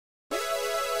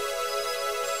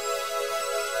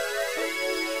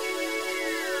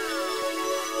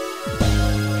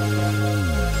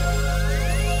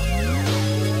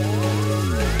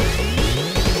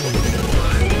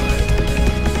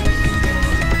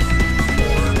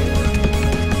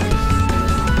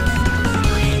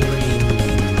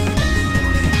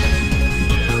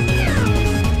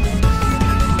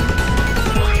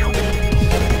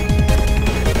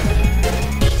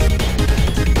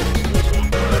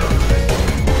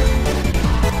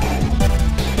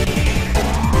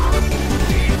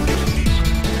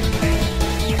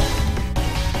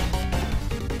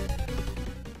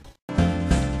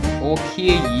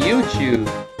YouTube.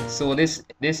 So this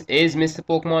is Mr.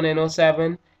 Pokemon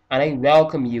N07, and I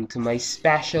welcome you to my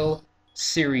special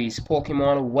series,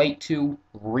 Pokemon White 2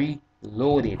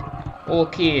 Reloaded.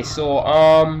 Okay,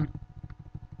 so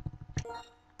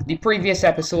the previous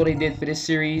episode I did for this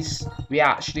series, we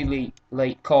actually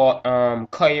caught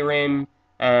Kyurem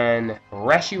and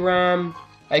Reshiram.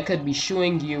 I could be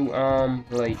showing you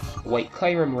like White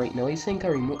Kyurem right now. He's in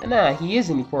Kyurem. Nah, he is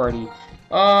in the party.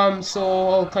 So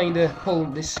I'll kinda pull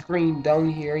this screen down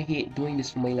here. I hate doing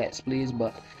this for my Let's Plays,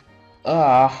 but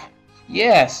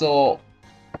yeah, so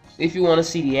if you wanna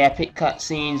see the epic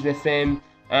cutscenes with him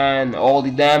and all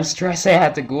the damn stress I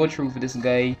had to go through for this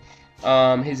guy.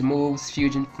 His moves: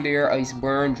 Fusion Flare, Ice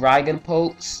Burn, Dragon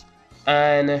Pulse,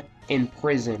 and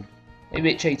Imprison,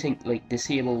 which I think like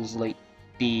disables like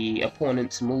the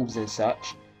opponent's moves and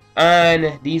such.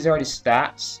 And these are the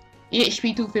stats: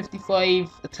 HP 255,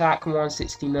 Attack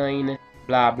 169,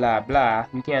 blah blah blah.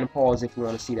 You can pause if you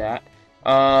want to see that.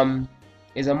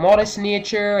 Is a modest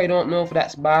nature. I don't know if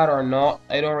that's bad or not.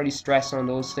 I don't really stress on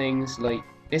those things. Like,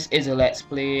 this is a Let's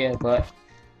Play, but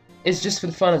it's just for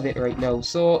the fun of it right now.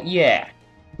 So yeah,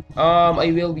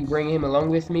 I will be bringing him along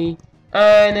with me,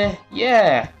 and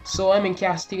yeah, so I'm in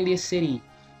Castelia City,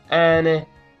 and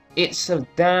it's a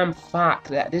damn fact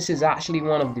that this is actually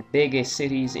one of the biggest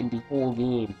cities in the whole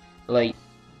game. Like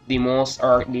the most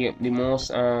architecture,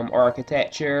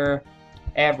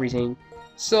 everything.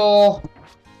 So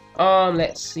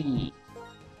let's see.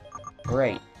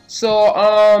 Right.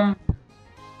 So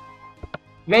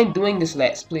when doing this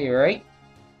Let's Play, right?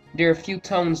 There are a few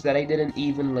towns that I didn't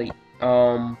even like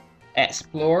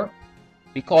explore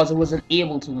because I wasn't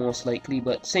able to, most likely.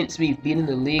 But since we've been in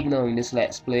the league now in this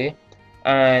Let's Play,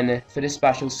 and for this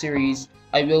special series,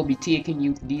 I will be taking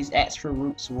you to these extra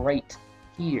routes right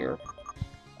here.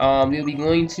 We'll be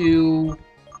going to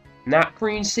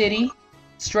Nacrene City,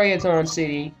 Strayaton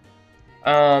City,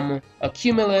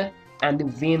 Accumula, and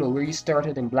Duveno, where you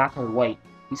started in Black and White.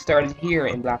 You started here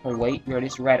in Black and White, where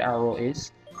this red arrow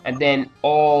is. And then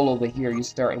all over here you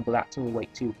start in Black and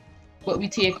White too. But we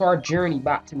take our journey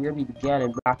back to where we began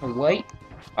in Black and White.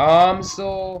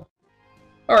 So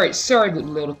alright, sorry about the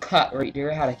little cut right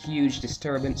there. I had a huge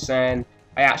disturbance and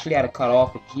I actually had to cut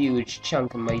off a huge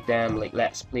chunk of my damn like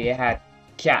Let's Play. I had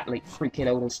cat like freaking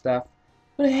out and stuff.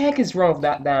 What the heck is wrong with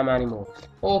that damn animal?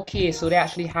 Okay, so they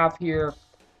actually have here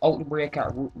Outbreak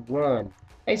at Route 1.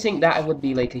 I think that would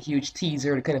be like a huge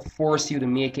teaser to kind of force you to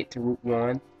make it to Route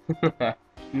 1.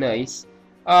 Nice.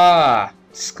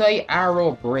 Sky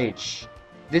Arrow Bridge.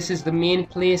 This is the main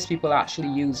place people actually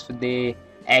use for the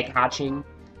egg hatching.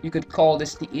 You could call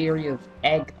this the area of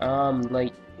egg,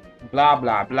 like, blah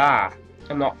blah blah.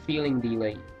 I'm not feeling the,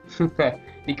 like,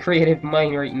 the creative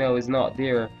mind right now is not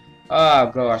there. Oh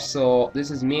gosh, so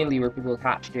this is mainly where people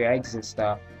hatch their eggs and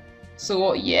stuff.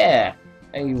 So yeah,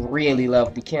 I really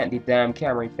love the damn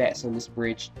camera effects on this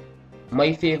bridge.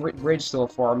 My favorite bridge so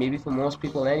far, maybe for most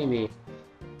people anyway.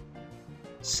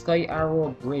 Sky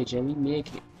Arrow Bridge, and we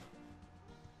make it.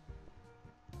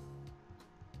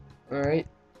 Alright.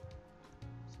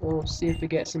 So we'll see if we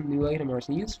get some new items.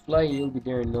 Use flying, you'll be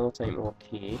there in no time.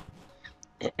 Okay.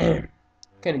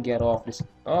 Gonna get off this.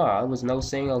 I was now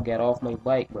saying I'll get off my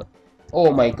bike, but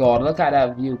oh my god, look at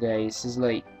that view, guys. It's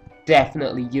like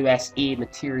definitely USA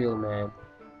material, man.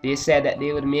 They said that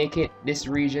they would make it this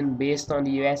region based on the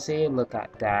USA. Look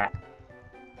at that.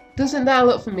 Doesn't that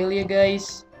look familiar,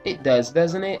 guys? It does,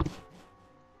 doesn't it?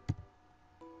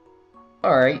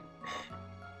 Alright.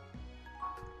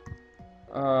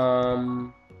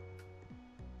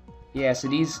 Yeah, so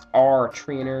these are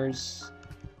trainers.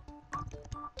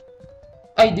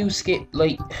 I do skip,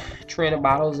 like, trainer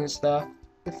battles and stuff.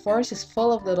 The forest is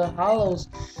full of little hollows.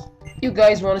 You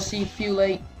guys want to see a few,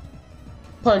 like,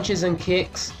 punches and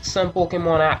kicks, some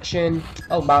Pokemon action?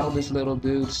 I'll battle this little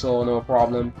dude, so no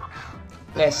problem.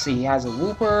 Let's see, he has a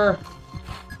Wooper.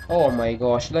 Oh my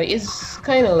gosh, like, it's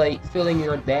kind of like filling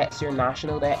your decks, your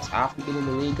national decks after being in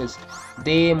the league, because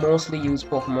they mostly use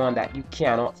Pokemon that you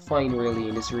cannot find really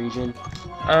in this region.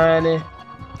 And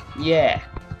yeah.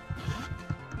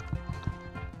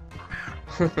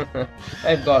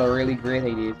 I've got a really great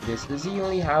idea for this. Does he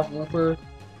only have Wooper?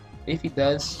 If he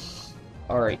does,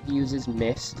 alright, he uses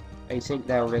Mist. I think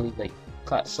that really like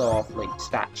cuts off like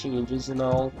stat changes and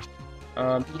all.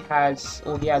 He has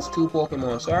two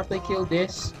Pokemon, so after I kill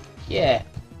this, yeah,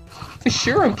 for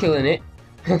sure I'm killing it.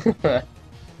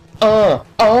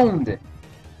 Owned!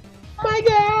 My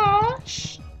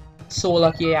gosh! So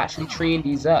lucky I actually trained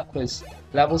these up, because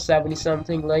level 70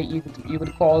 something, like you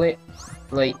would call it.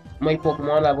 Like, my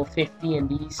Pokemon level 50, and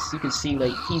these, you can see,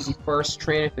 like, he's the first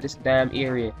trainer for this damn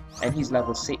area, and he's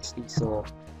level 60, so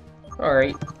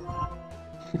Alright.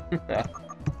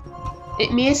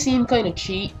 It may seem kind of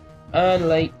cheap, and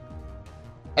like,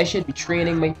 I should be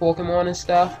training my Pokemon and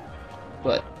stuff,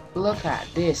 but look at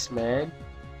this, man.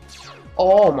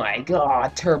 Oh my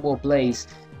god, Turbo Blaze.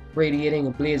 Radiating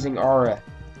a blazing aura.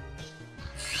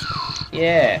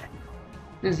 Yeah.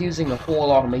 This is using a whole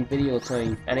lot of my video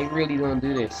time, and I really don't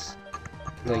do this.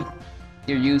 Like,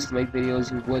 you're used to my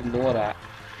videos, you would know that.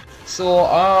 So,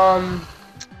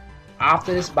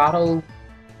 after this battle,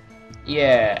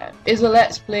 yeah, it's a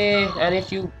let's play, and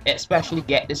if you especially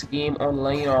get this game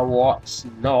online or what's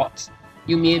not,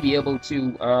 you may be able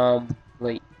to,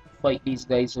 like, fight these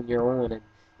guys on your own, and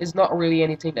it's not really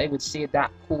anything that I would say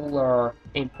that cool or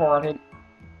important.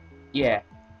 Yeah,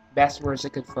 best words I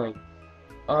could find.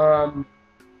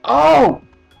 Oh!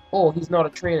 Oh, he's not a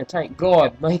trainer, thank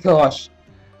God, my gosh.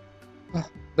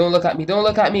 Don't look at me, don't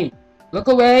look at me! Look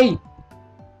away!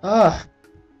 Ugh.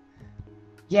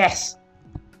 Yes!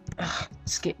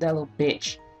 Skip that little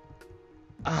bitch.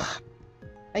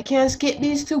 I can't skip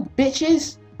these two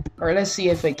bitches? Alright, let's see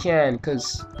if I can,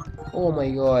 cause oh my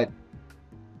god.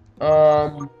 I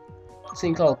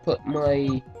think I'll put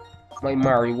my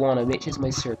marijuana, which is my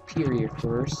superior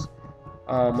first.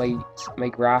 My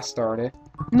grass starter.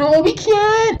 No, we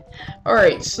can't!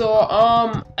 Alright, so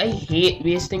I hate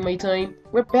wasting my time.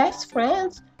 We're best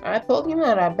friends. Our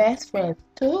Pokemon are best friends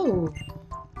too.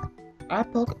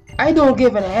 I don't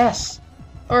give an ass.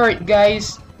 Alright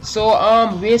guys,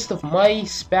 so waste of my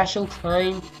special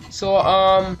time.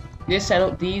 So they sent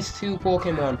out these two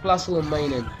Pokemon, plus a little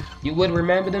mining. You would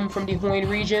remember them from the Hoenn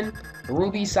region?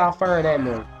 Ruby, Sapphire, and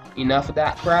Emerald. Enough of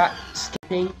that crap,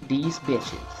 skipping these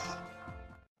bitches.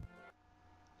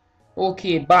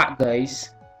 Okay, back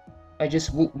guys. I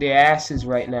just whooped their asses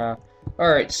right now.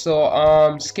 Alright,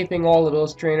 so skipping all of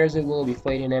those trainers, I will be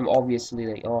fighting them obviously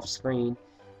like off screen.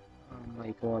 Oh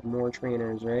my god, more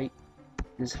trainers, right?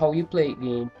 This is how you play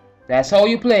game. That's how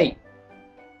you play.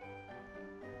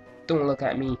 Don't look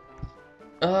at me.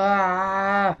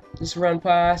 Just run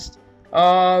past.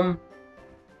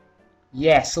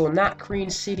 Yeah, so not Green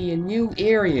City, a new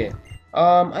area.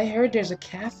 I heard there's a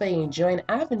cafe in Joint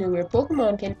Avenue where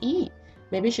Pokemon can eat.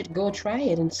 Maybe I should go try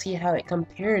it and see how it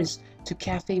compares to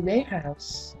Cafe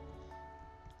Warehouse.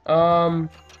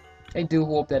 I do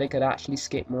hope that I could actually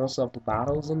skip most of the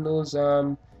battles in those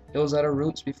other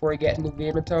routes before I get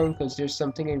into Town, because there's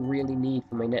something I really need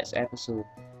for my next episode.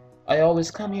 I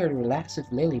always come here to relax with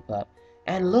Lillipup,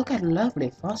 and look at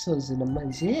lovely fossils in the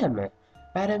museum.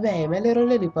 By the way, my little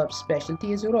Lillipup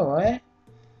specialty is raw.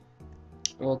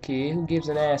 Okay, who gives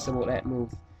an ass about that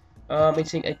move? I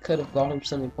think I could have got him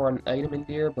some important item in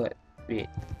there, but wait.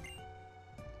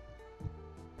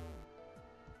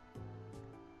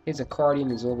 His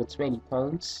accordion is over 20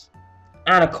 pounds.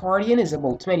 An accordion is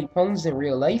about 20 pounds in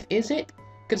real life, is it?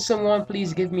 Could someone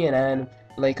please give me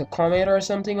like a comment or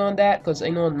something on that? Because I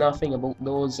know nothing about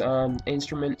those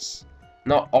instruments.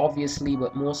 Not obviously,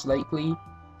 but most likely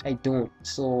I don't.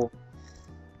 So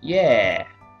yeah.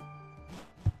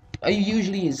 It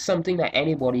usually is something that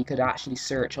anybody could actually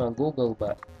search on Google,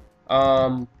 but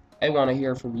I want to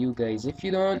hear from you guys. If you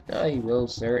don't, I will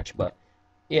search, but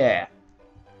yeah.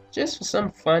 Just for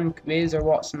some fun quiz or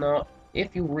what's not.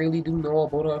 If you really do know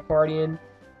about an accordion,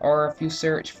 or if you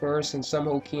search first and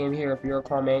somehow came here with your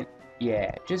comment,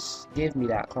 yeah, just give me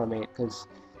that comment, because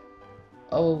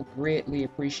I'll greatly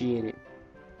appreciate it.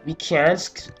 We can't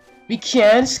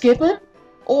skip him?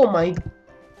 Oh my,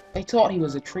 I thought he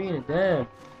was a trainer, damn.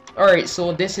 Alright,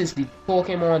 so this is the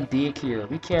Pokemon daycare.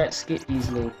 We can't skip these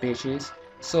little bitches.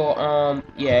 So,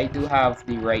 yeah, I do have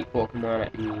the right Pokemon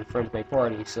at the front of my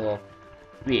party, so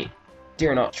wait,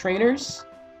 they're not trainers?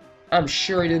 I'm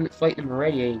sure I didn't fight them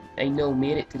already. I now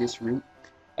made it to this route.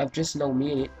 I've just now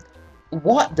made it.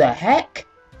 What the heck?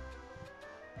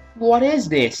 What is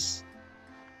this?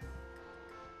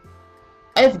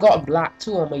 I've got Black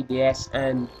 2 on my DS,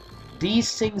 and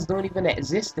these things don't even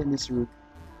exist in this route.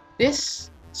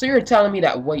 So you're telling me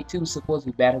that White 2 is supposed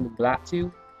to be better than Black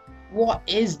 2? What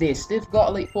is this? They've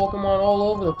got like Pokemon all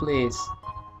over the place.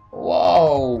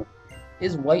 Whoa.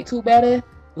 Is White 2 better?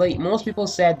 Like, most people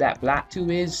said that Black 2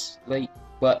 is, like,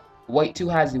 but White 2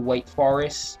 has the White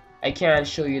Forest. I can't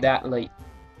show you that, like,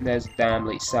 that's damn,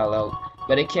 like, sell out.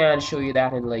 But I can show you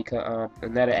that in, like,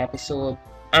 another episode.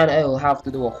 And I will have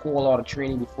to do a whole lot of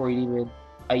training before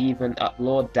I even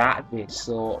upload that vid.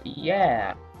 So,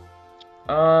 yeah.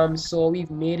 So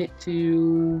we've made it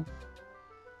to...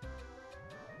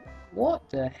 What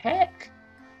the heck?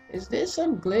 Is this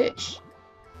some glitch?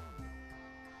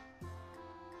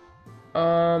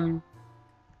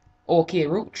 Okay,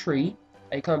 Route 3.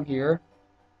 I come here.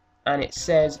 and it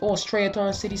says, oh,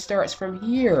 Strayaton City starts from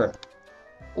here.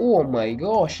 Oh my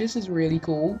gosh, this is really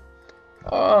cool.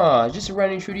 Just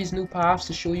running through these new paths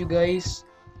to show you guys.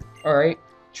 Alright,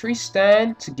 tree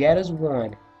stand together as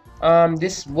one.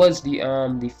 This was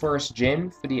the first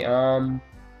gym for the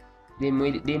they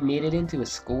made it into a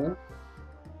school.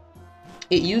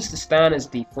 It used to stand as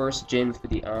the first gym for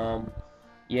the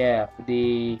yeah, for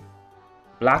the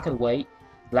black and white,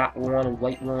 black one and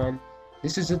white one.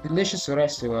 This is a delicious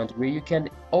restaurant where you can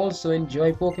also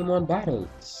enjoy Pokemon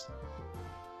battles.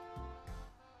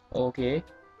 Okay,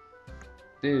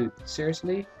 dude,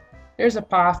 seriously? There's a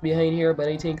path behind here, but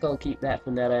I think I'll keep that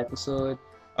for that episode.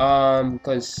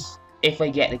 Because if I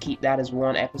get to keep that as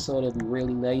one episode, it'll be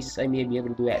really nice. I may be able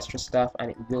to do extra stuff,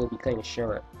 and it will be kind of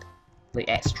short. Like,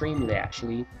 extremely,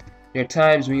 actually. There are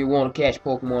times when you want to catch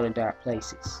Pokemon in dark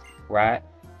places, right?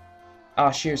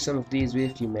 I'll share some of these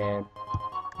with you, man.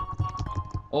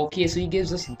 Okay, so he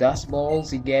gives us dust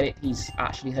balls. You get it? He's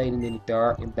actually hiding in the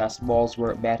dark, and dust balls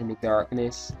work better in the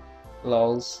darkness.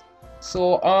 Lols.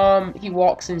 So, he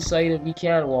walks inside, and we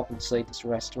can walk inside this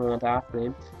restaurant after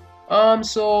him.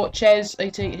 So, Ches, I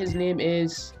think his name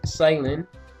is Silent.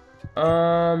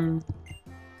 Uh-huh.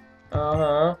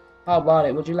 How about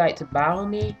it? Would you like to battle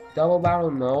me? Double battle?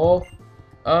 No.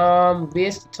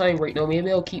 Waste of time right now.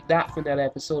 Maybe I'll keep that for that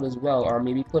episode as well, or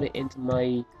maybe put it into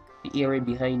the area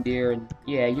behind there, and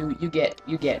yeah, you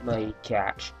get my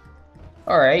catch.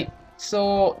 Alright,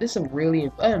 so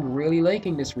I'm really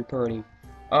liking this recording.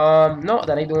 Not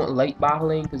that I don't like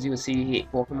battling, because you would see you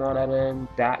hate Pokemon other than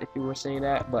that if you were saying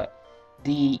that, but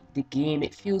the game,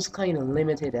 it feels kind of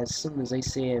limited as soon as I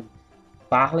say I'm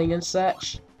battling and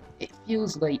such. It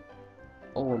feels like,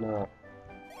 oh no,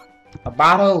 a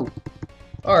battle.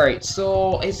 Alright,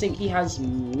 so I think he has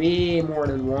way more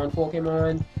than one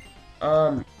Pokemon.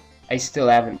 I still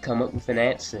haven't come up with an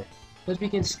answer, but we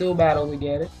can still battle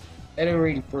together. I didn't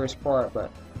read the first part,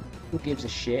 but who gives a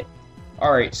shit?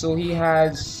 Alright, so he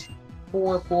has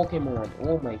 4 Pokemon.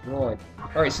 Oh my god.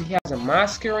 Alright, so he has a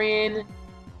Masquerain.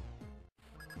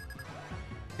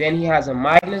 Then he has a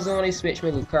Magnezone. I switched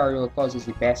with Lucario because it's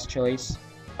the best choice.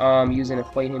 Using a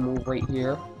fighting move right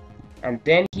here. And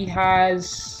then he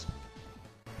has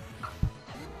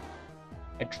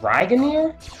a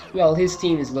Dragonair? Well, his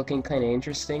team is looking kind of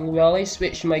interesting. Well, I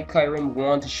switched my Kyurem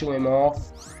 1 to show him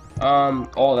off.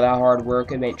 All of that hard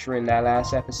work I went through in that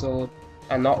last episode.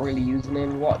 And not really using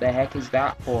him. What the heck is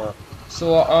that for?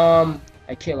 So,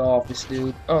 I kill off this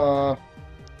dude.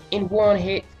 In one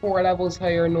hit, 4 levels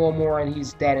higher, no more, and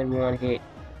he's dead in one hit.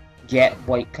 Get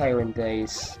White Kyurem,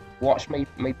 guys. Watch my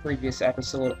previous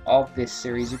episode of this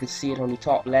series. You can see it on the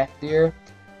top left there.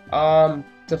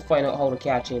 To find out how to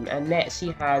catch him. And next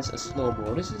he has a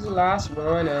Slowbro. This is the last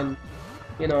one, and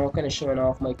you know, kind of showing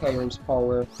off my Kyurem's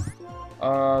power.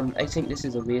 I think this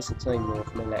is a waste of time though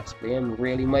for my Let's Play.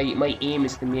 Really, my aim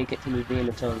is to make it to the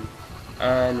Venuton,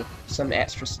 and some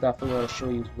extra stuff I want to show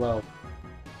you as well.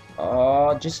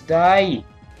 Oh, just die!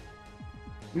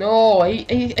 No,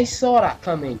 I saw that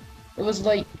coming. It was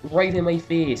like right in my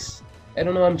face. I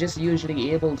don't know. I'm just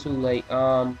usually able to like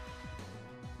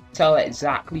tell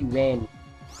exactly when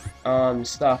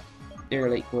stuff they're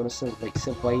like going to like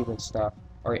survive and stuff.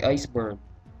 Alright, Ice Burn.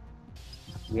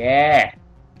 Yeah,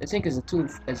 I think it's a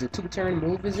two-turn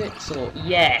move, is it? So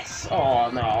yes.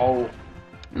 Oh no,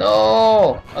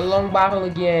 no, a long battle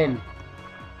again.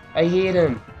 I hate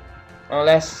him.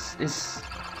 Unless it's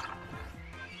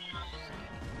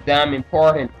damn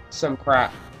important, some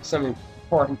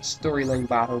important storyline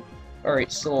battle.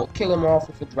 Alright, so kill him off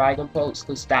with a Dragon Pulse,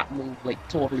 because that move like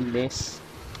totally miss.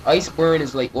 Ice Burn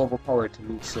is like overpowered to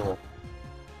me, so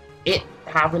it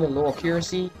having a low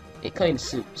accuracy, it kind of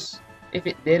suits. If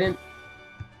it didn't,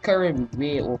 Kyurem would be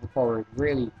way overpowered,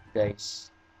 really,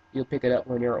 guys. You'll pick it up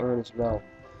on your own as well.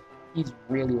 He's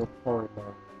really overpowered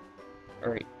now.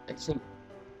 Alright, I think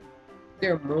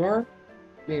there are more?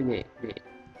 Wait.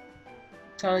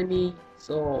 Telling me,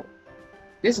 so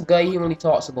this guy, he only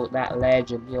talks about that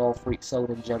ledge and he all freaks out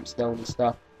and jumps down and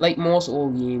stuff, like most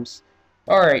old games.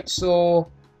 Alright,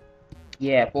 so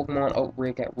yeah, Pokemon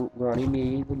Outbreak at Route 1. You may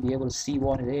even be able to see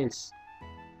what it is.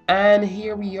 And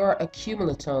here we are,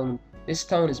 Accumula Town. This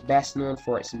town is best known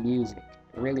for its music.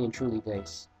 Really and truly,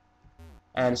 guys.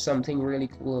 And something really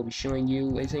cool I'll be showing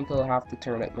you. I think I'll have to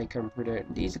turn up my computer.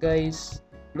 These guys,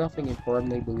 nothing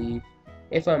important, I believe.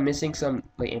 If I'm missing some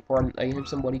like important item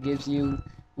somebody gives you,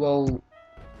 well,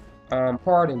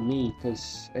 pardon me,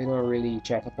 because I don't really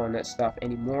check up on that stuff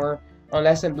anymore.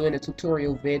 Unless I'm doing a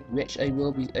tutorial vid, which I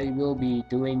will be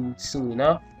doing soon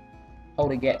enough. How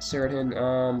to get certain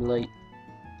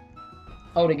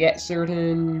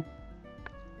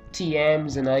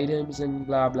TMs and items and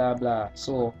blah blah blah.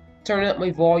 So turn up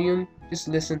my volume, just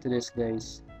listen to this,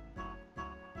 guys.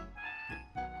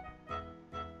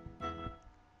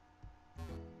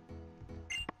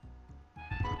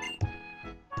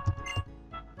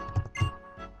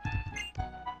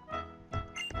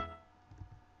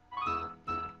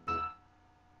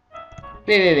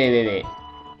 Wait.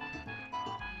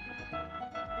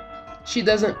 She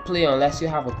doesn't play unless you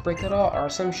have a cricket or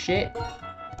some shit.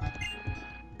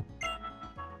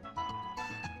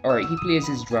 Alright, he plays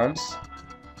his drums.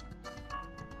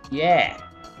 Yeah.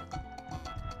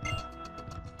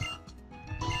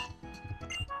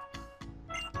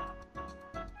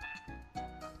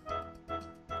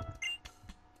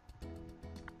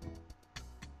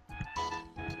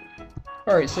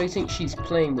 Alright, so I think she's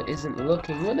playing but isn't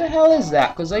looking. What the hell is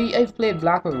that? Because I've played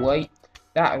black and white.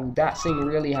 That thing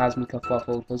really has me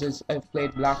kerfuffled because I've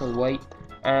played black and white,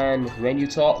 and when you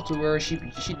talk to her, she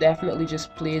definitely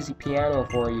just plays the piano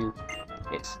for you.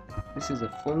 This is a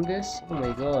fungus? Oh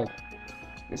my god.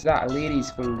 It's that lady's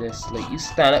fungus. Like, you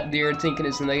stand up there thinking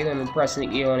it's an item and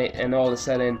pressing A on it, and all of a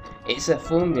sudden, it's a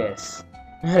fungus.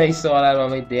 When I saw that on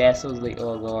my desk, I was like,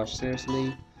 oh gosh,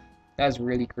 seriously? That's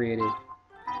really creative.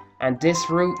 And this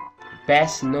route,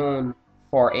 best known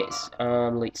for its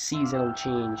like seasonal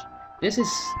change. This is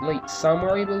like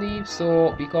summer, I believe,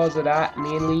 so because of that,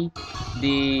 mainly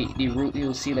the route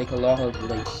you'll see like a lot of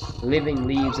like living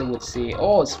leaves, I would say.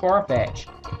 Oh, it's far-fetched.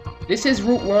 This is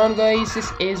Route 1, guys.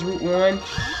 This is Route 1.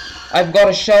 I've got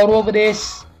to shout over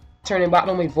this. Turning back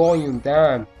on my volume,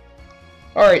 damn.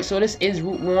 Alright, so this is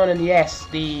Route 1, and yes,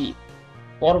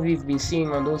 what we've been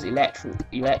seeing on those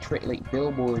electric like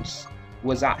billboards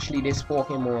was actually this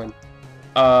Pokemon.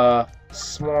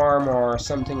 Swarm or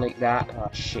something like that. Oh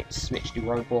shit, switched the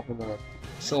wrong Pokemon.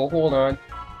 So hold on.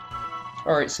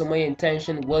 Alright, so my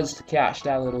intention was to catch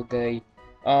that little guy.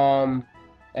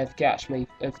 I've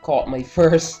caught my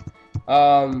first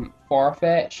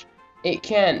Farfetch. It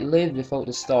can't live without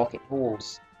the stock it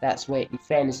holds. That's why it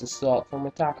defends the stock from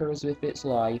attackers with its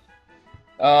life.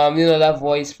 You know that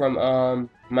voice from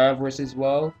Man vs.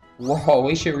 Wild? Wow,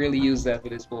 we should really use that for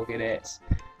this Pokédex.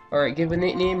 Alright, give a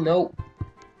nickname? Nope.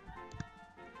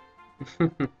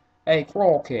 Hey,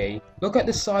 Croaky, look at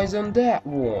the size on that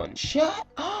one. Shut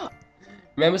up!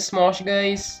 Remember Smosh,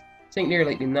 guys? I think they're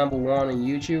like the #1 on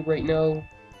YouTube right now.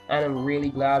 And I'm really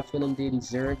glad for them. They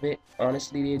deserve it.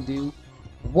 Honestly, they do.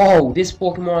 Whoa, this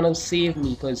Pokemon has saved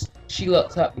me because she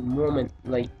looked up the moment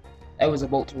like I was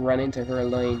about to run into her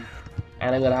line.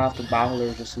 And I would have to battle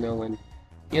her just now. And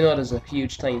you know, there's a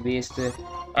huge time wasted.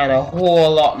 And a whole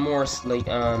lot more like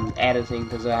editing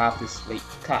because I have to like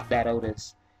cut that out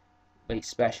as like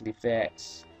special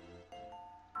effects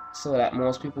so that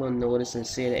most people will notice and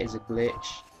say that it's a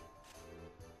glitch.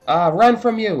 Run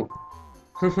from you!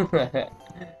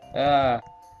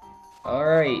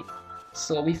 Alright,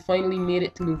 so we finally made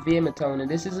it to Unova town, and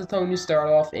this is the town you start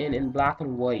off in black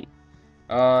and white.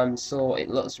 So it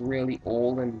looks really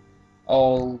old and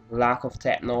all lack of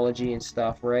technology and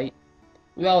stuff, right?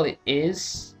 Well, it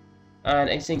is, and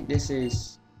I think this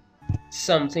is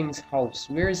something's house.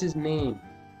 Where is his name?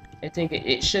 I think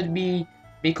it should be,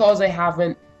 because I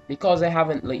haven't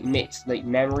like mixed like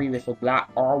memory with a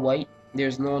black or white.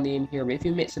 There's no name here, but if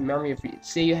you mix a memory, if you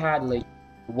say you had like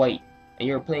white and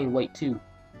you're playing white too,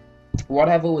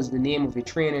 whatever was the name of your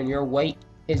trainer and you're white,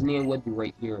 his name would be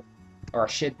right here, or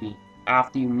should be.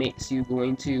 After you mix, you go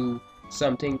into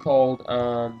something called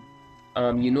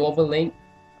Unova link,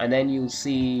 and then you'll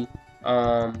see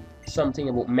something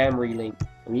about memory link.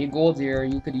 When you go there,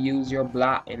 you could use your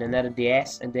black in another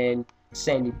DS and then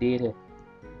send the data.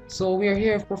 So we're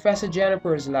here with Professor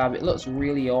Jennifer's lab. It looks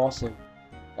really awesome,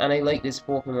 and I like this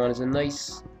Pokemon. It's a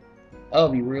nice. I'll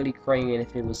be really crying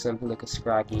if it was something like a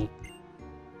Scraggy.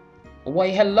 Why,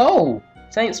 hello!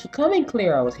 Thanks for coming,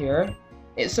 Claire. I was here.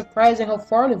 It's surprising how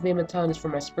far Unova town is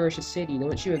from Aspertia City.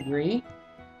 Don't you agree?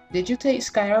 Did you take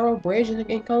Sky Arrow Bridge and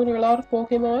encounter a lot of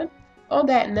Pokemon? On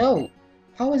that note,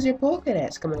 how is your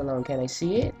Pokédex coming along? Can I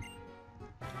see it?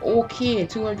 Okay,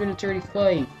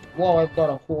 235. Wow, I've got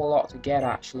a whole lot to get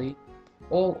actually.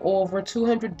 Over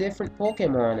 200 different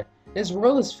Pokemon. This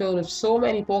world is filled with so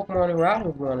many Pokemon interacting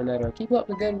with one another. Keep up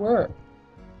the good work.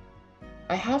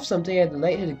 I have something I'd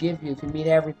like to give you if you meet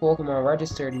every Pokemon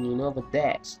registered in the Unova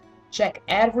Dex. Check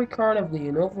every corner of the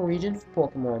Unova region for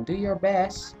Pokemon. Do your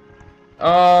best.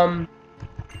 A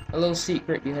little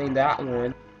secret behind that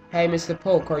one. Hey, Mr.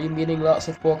 Poke, are you meeting lots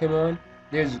of Pokemon?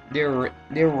 There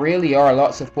really are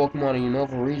lots of Pokemon in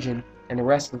Unova region and the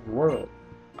rest of the world.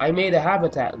 I made a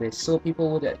habitat list so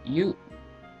people would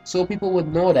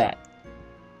know that.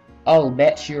 I'll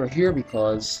bet you're here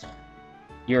because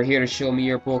You're here to show me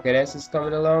your Pokédex is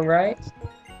coming along, right?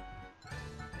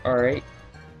 Alright.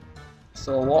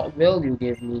 So what will you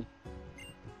give me?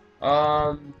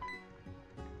 Oh,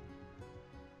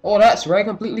 that's right. I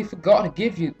completely forgot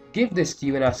to give this to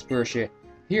you in Aspersia.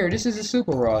 Here, this is a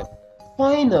super rod.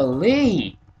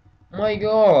 Finally! My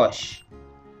gosh.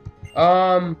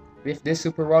 With this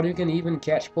super rod, you can even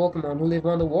catch Pokemon who live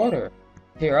underwater.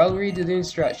 Here, I'll read you the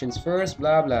instructions first.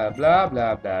 Blah blah blah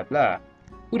blah blah blah.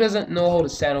 Who doesn't know how to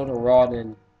send out a rod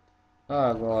and?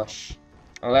 Oh gosh.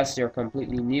 Unless they're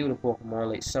completely new to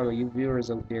Pokemon, like some of you viewers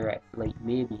out there, like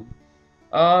maybe.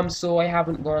 So I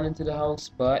haven't gone into the house,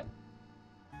 but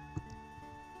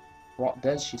what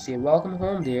does she say? Welcome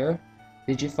home, dear.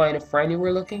 Did you find a friend you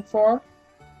were looking for?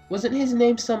 Wasn't his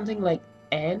name something like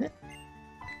Anne?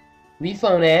 We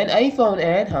found Anne? I found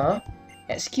Anne, huh?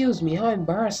 Excuse me, how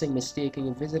embarrassing mistaking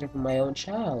a visitor for my own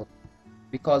child.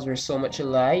 Because we're so much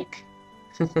alike?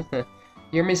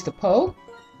 You're Mr. Poe?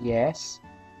 Yes.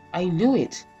 I knew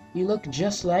it. You look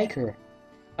just like her.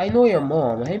 I know your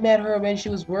mom. I met her when she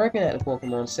was working at the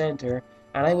Pokemon Center,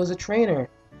 and I was a trainer.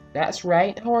 That's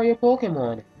right. How are your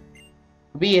Pokemon?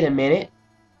 Wait a minute.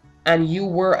 And you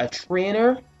were a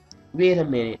trainer? Wait a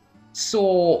minute.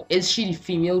 So, is she the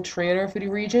female trainer for the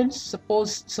region?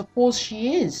 Suppose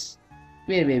she is.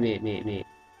 Wait.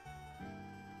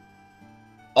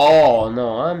 Oh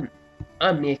no,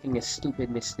 I'm making a stupid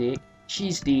mistake.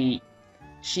 She's the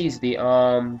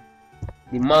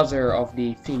mother of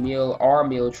the female or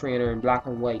male trainer in Black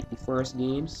and White, the first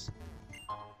games.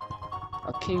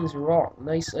 A King's Rock,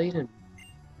 nice item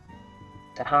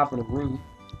to have in a room.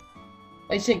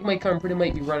 I think my computer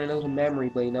might be running out of memory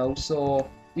by now, so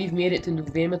we've made it to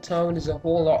Nuvema Town. There's a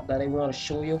whole lot that I want to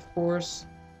show you, of course,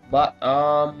 but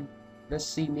let's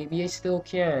see, maybe I still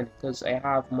can, because I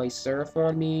have my surf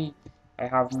on me. I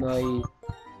have my,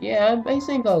 yeah, I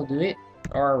think I'll do it,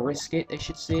 or risk it, I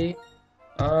should say.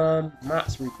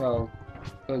 Max Repel,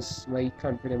 because my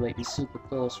computer might be super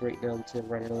close right now to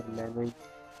running out of memory.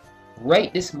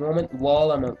 Right this moment,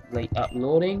 while I'm like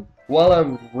uploading, while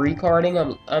I'm recording,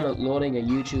 I'm uploading a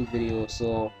YouTube video.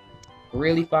 So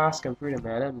really fast computer,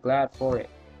 man. I'm glad for it.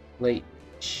 Like,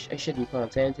 I should be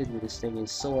contented with this thing.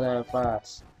 It's so damn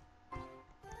fast.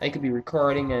 I could be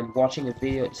recording and watching a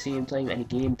video at the same time, and the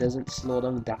game doesn't slow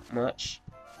down that much.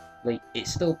 Like, it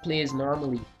still plays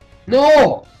normally.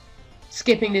 No!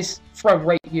 Skipping this from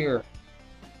right here.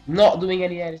 Not doing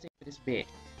any editing for this bit.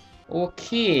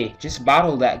 Okay, just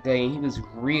battled that guy, and he was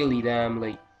really damn,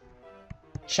 like,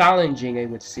 challenging, I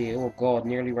would say. Oh god,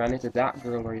 nearly ran into that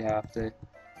girl right after.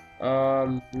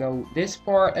 No, this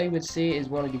part, I would say, is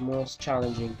one of the most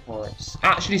challenging parts.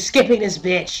 Actually, skipping this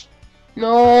bitch!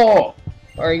 No!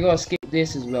 Alright, gotta skip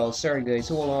this as well. Sorry, guys,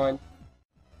 hold on.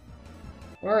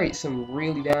 Alright, some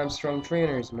really damn strong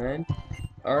trainers, man.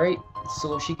 Alright,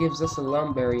 so she gives us a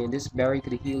Lumberry, and this berry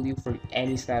could heal you from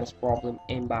any status problem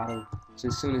in battle. So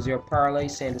as soon as you're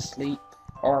paralyzed, sent to sleep,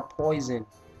 or poison,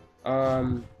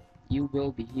 you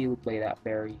will be healed by that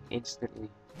berry instantly.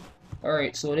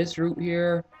 Alright, so this route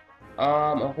here,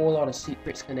 a whole lot of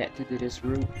secrets connected to this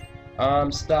route.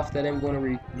 Stuff that I'm going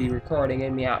to be recording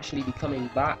and me actually be coming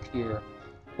back here.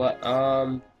 But,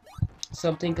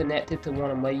 something connected to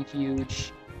one of my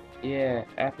huge,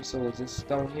 episodes is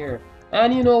down here.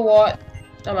 And you know what?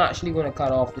 I'm actually going to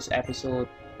cut off this episode.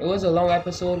 It was a long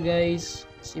episode, guys.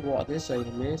 Let's see what this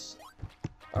item is.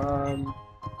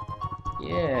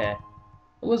 Yeah.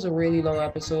 It was a really long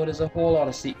episode. There's a whole lot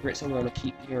of secrets I want to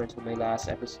keep here until my last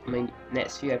episode, my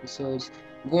next few episodes.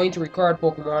 I'm going to record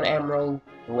Pokemon Emerald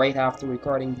right after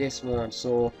recording this one.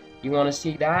 So, you want to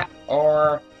see that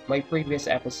or my previous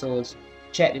episodes?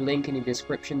 Check the link in the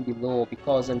description below,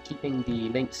 because I'm keeping the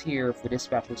links here for this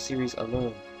special series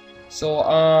alone. So,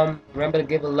 remember to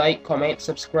give a like, comment,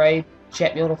 subscribe.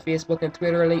 Check me out on Facebook and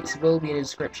Twitter. Links will be in the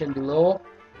description below.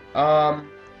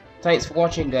 Thanks for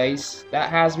watching, guys. That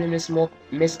has been Mr.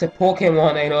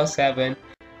 Pokemon 907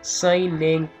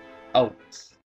 signing out.